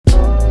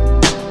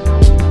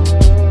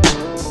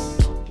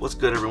What's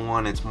good,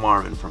 everyone? It's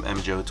Marvin from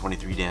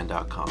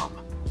mjo23dan.com.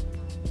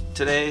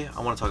 Today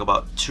I want to talk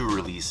about two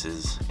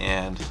releases,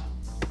 and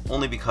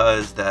only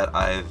because that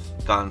I've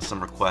gotten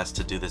some requests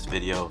to do this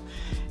video.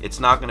 It's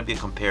not going to be a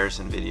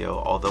comparison video,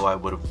 although I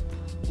would have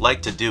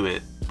liked to do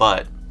it,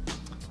 but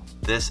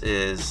this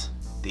is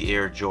the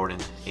Air Jordan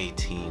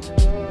 18.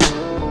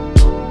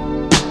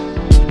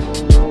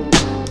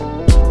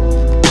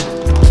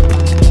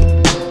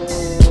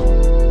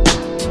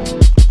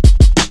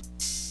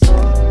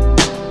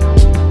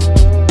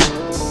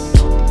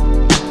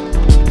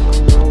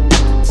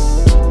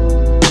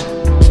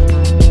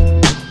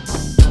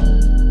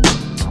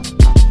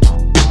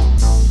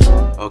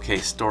 Okay,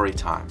 story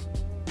time.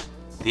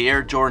 The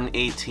Air Jordan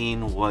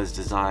 18 was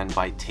designed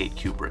by Tate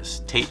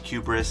Kubris. Tate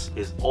Kubris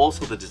is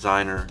also the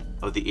designer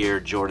of the Air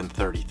Jordan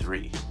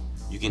 33.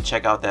 You can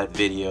check out that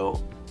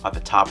video at the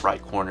top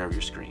right corner of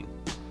your screen.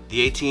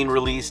 The 18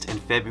 released in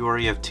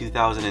February of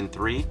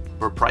 2003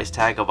 for a price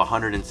tag of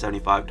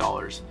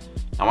 $175.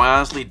 Now, I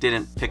honestly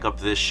didn't pick up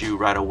this shoe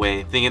right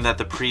away, thinking that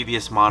the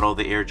previous model,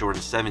 the Air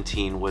Jordan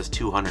 17, was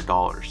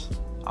 $200.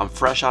 I'm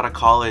fresh out of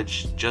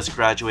college, just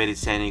graduated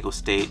San Diego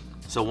State,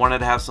 so wanted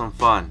to have some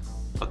fun.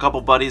 A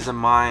couple buddies of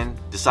mine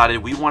decided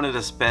we wanted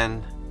to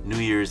spend New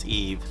Year's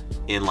Eve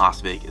in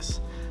Las Vegas.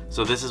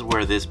 So this is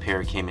where this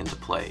pair came into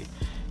play.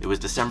 It was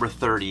December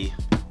 30,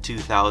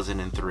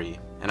 2003,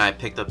 and I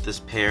picked up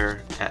this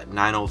pair at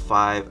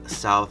 905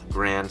 South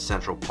Grand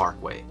Central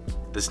Parkway.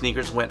 The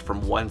sneakers went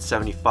from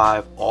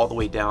 $175 all the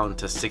way down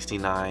to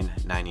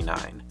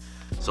 $69.99.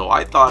 So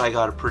I thought I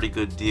got a pretty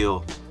good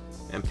deal,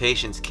 and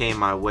patience came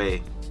my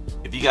way.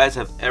 If you guys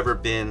have ever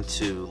been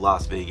to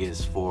Las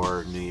Vegas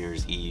for New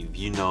Year's Eve,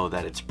 you know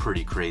that it's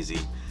pretty crazy.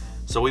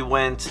 So we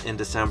went in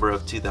December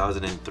of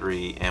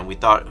 2003, and we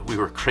thought we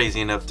were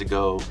crazy enough to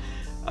go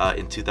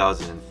in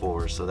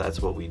 2004, so that's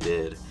what we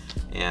did.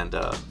 And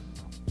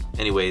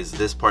anyways,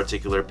 this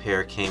particular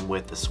pair came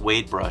with the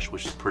suede brush,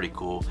 which is pretty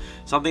cool.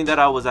 Something that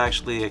I was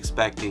actually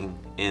expecting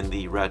in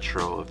the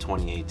retro of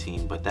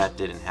 2018, but that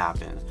didn't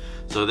happen.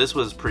 So this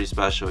was pretty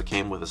special. It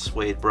came with a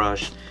suede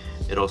brush.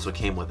 It also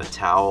came with a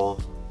towel.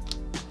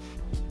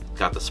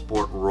 Got the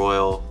Sport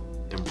Royal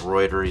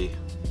embroidery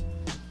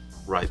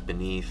right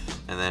beneath,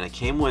 and then it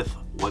came with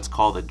what's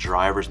called a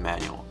driver's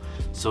manual.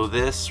 So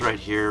this right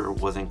here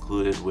was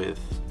included with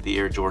the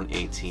Air Jordan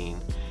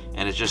 18,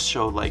 and it just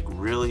showed like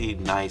really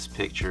nice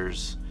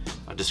pictures,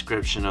 a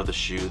description of the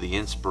shoe, the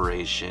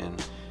inspiration,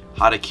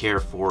 how to care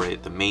for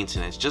it, the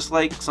maintenance, just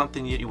like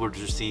something you would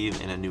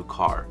receive in a new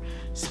car.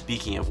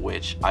 Speaking of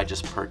which, I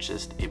just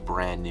purchased a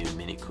brand new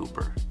Mini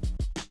Cooper.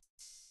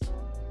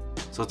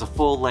 So it's a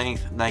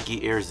full-length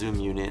Nike Air Zoom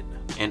unit,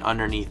 and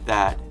underneath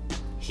that,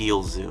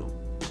 heel zoom,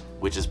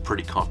 which is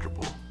pretty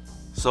comfortable.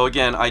 So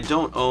again, I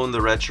don't own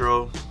the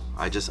retro,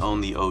 I just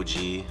own the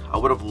OG. I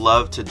would have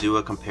loved to do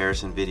a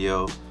comparison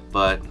video,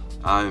 but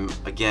I'm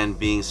again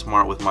being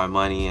smart with my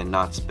money and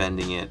not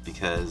spending it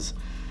because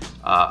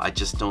I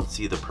just don't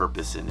see the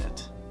purpose in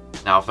it.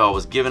 Now, if I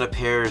was given a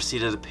pair,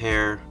 seated a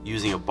pair,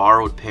 using a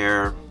borrowed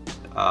pair,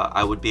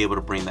 I would be able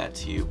to bring that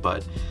to you,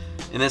 but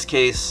in this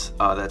case,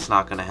 that's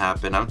not going to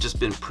happen. I've just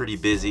been pretty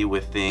busy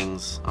with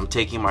things. I'm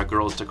taking my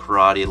girls to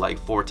karate like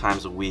 4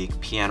 times a week,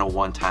 piano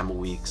 1 time a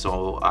week,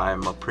 so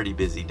I'm a pretty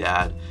busy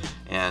dad.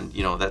 And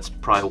you know, that's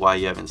probably why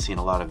you haven't seen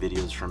a lot of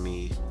videos from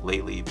me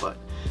lately, but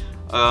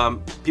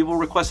people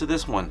requested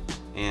this one,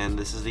 and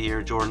this is the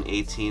Air Jordan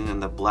 18 in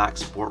the black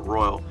Sport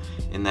Royal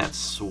in that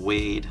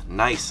suede,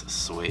 nice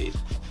suede.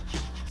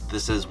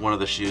 This is one of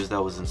the shoes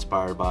that was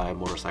inspired by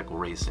motorcycle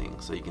racing,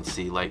 so you can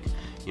see, like,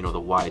 you know, the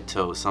wide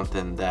toe,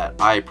 something that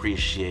I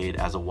appreciate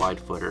as a wide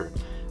footer,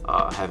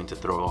 having to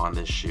throw on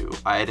this shoe.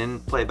 I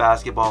didn't play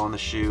basketball on the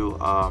shoe.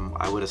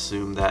 I would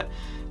assume that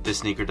this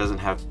sneaker doesn't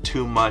have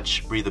too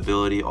much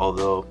breathability,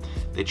 although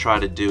they try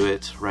to do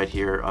it right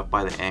here up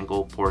by the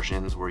ankle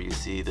portions where you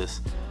see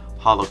this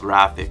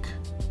holographic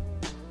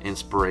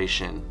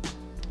inspiration,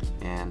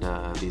 and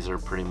these are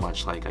pretty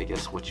much like, I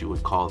guess, what you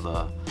would call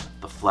the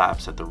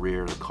flaps at the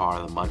rear of the car,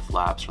 the mud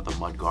flaps or the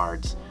mud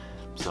guards.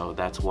 So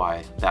that's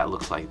why that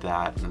looks like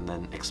that, and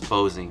then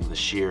exposing the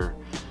sheer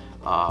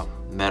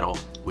metal,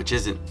 which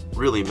isn't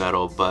really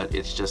metal, but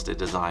it's just a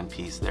design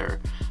piece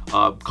there.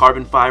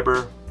 Carbon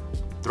fiber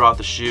throughout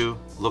the shoe,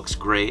 looks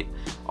great,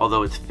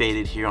 although it's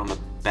faded here on the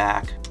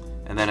back.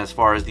 And then as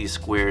far as these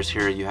squares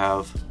here, you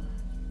have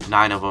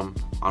 9 of them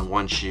on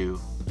one shoe,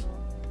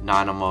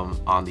 9 of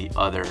them on the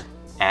other,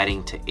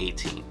 adding to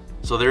 18.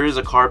 So there is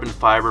a carbon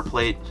fiber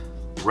plate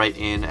right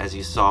in, as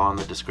you saw on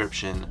the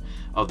description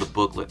of the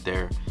booklet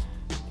there,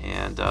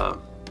 and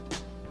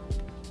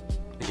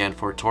again,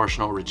 for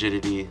torsional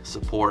rigidity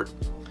support.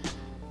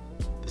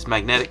 This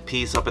magnetic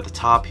piece up at the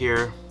top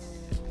here,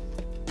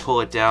 pull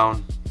it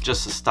down,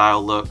 just a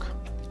style look,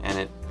 and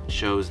it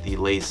shows the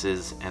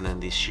laces and then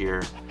the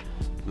sheer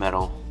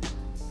metal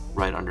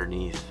right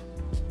underneath.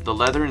 The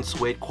leather and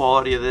suede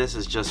quality of this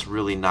is just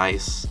really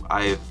nice.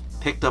 I've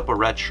picked up a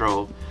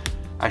retro,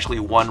 actually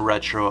one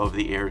retro of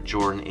the Air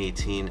Jordan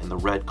 18 in the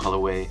red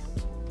colorway,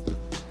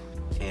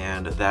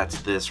 and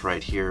that's this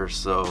right here.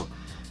 So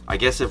I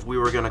guess if we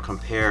were gonna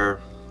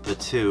compare the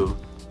two,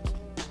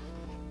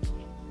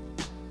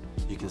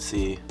 you can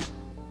see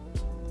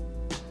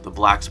the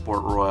black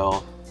Sport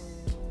Royal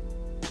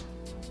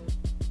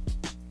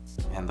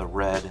and the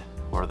red,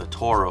 or the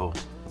Toro,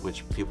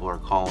 which people are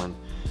calling,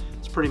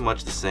 it's pretty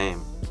much the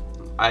same.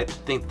 I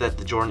think that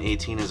the Jordan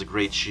 18 is a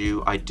great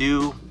shoe. I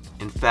do,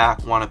 in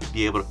fact, want to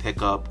be able to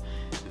pick up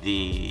the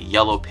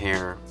yellow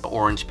pair, the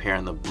orange pair,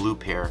 and the blue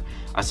pair.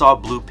 I saw a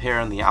blue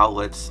pair in the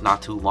outlets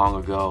not too long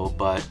ago,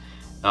 but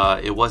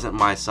it wasn't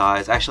my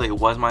size. Actually, it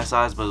was my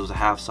size, but it was a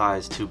half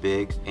size too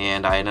big,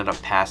 and I ended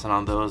up passing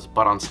on those.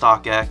 But on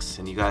StockX,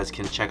 and you guys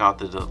can check out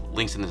the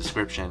links in the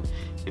description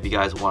if you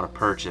guys want to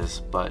purchase,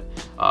 but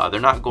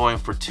they're not going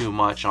for too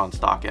much on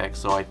StockX,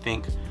 so I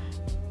think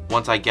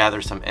once I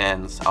gather some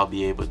ends, I'll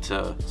be able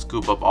to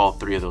scoop up all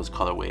three of those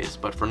colorways,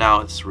 but for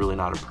now it's really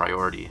not a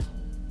priority.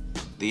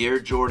 The Air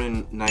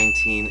Jordan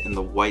 19 in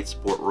the white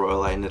Sport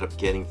Royal I ended up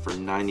getting for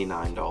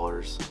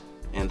 $99,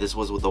 and this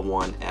was with the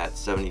one at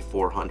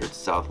 7400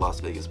 South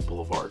Las Vegas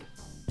Boulevard.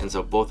 And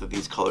so both of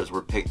these colors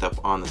were picked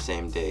up on the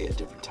same day at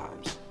different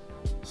times.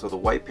 So the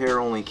white pair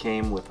only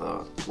came with a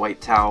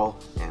white towel,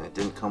 and it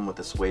didn't come with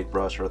the suede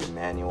brush or the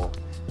manual.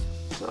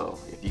 So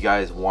if you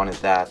guys wanted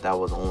that, that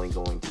was only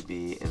going to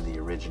be in the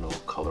original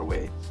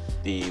colorway.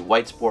 The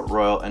white Sport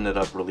Royal ended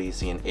up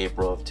releasing in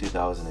April of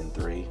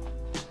 2003,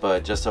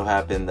 but just so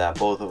happened that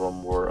both of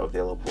them were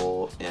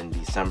available in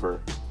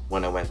December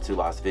when I went to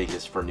Las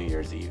Vegas for New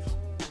Year's Eve.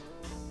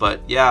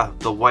 But yeah,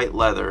 the white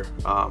leather,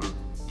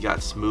 you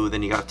got smooth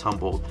and you got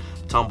tumbled.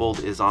 Tumbled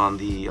is on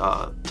the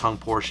tongue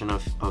portion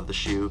of the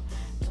shoe,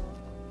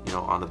 you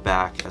know, on the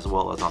back as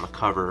well as on the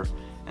cover,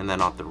 and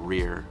then on the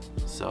rear.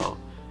 So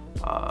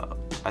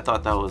I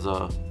thought that was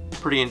a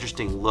pretty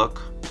interesting look.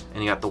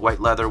 And you got the white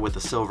leather with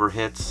the silver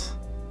hits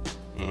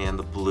and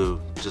the blue.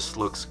 Just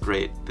looks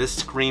great. This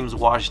screams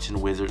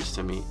Washington Wizards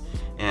to me,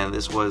 and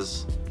this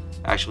was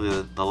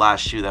actually the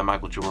last shoe that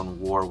Michael Jordan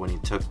wore when he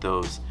took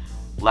those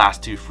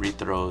last two free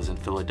throws in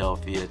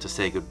Philadelphia to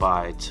say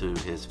goodbye to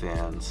his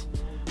fans.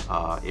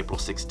 April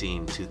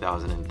 16,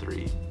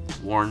 2003,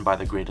 worn by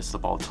the greatest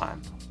of all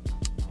time.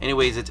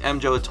 Anyways, it's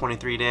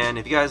MJO23Dan.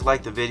 If you guys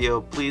liked the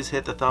video, please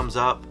hit the thumbs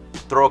up,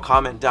 throw a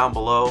comment down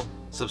below,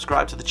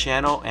 subscribe to the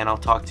channel, and I'll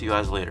talk to you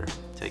guys later.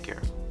 Take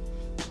care.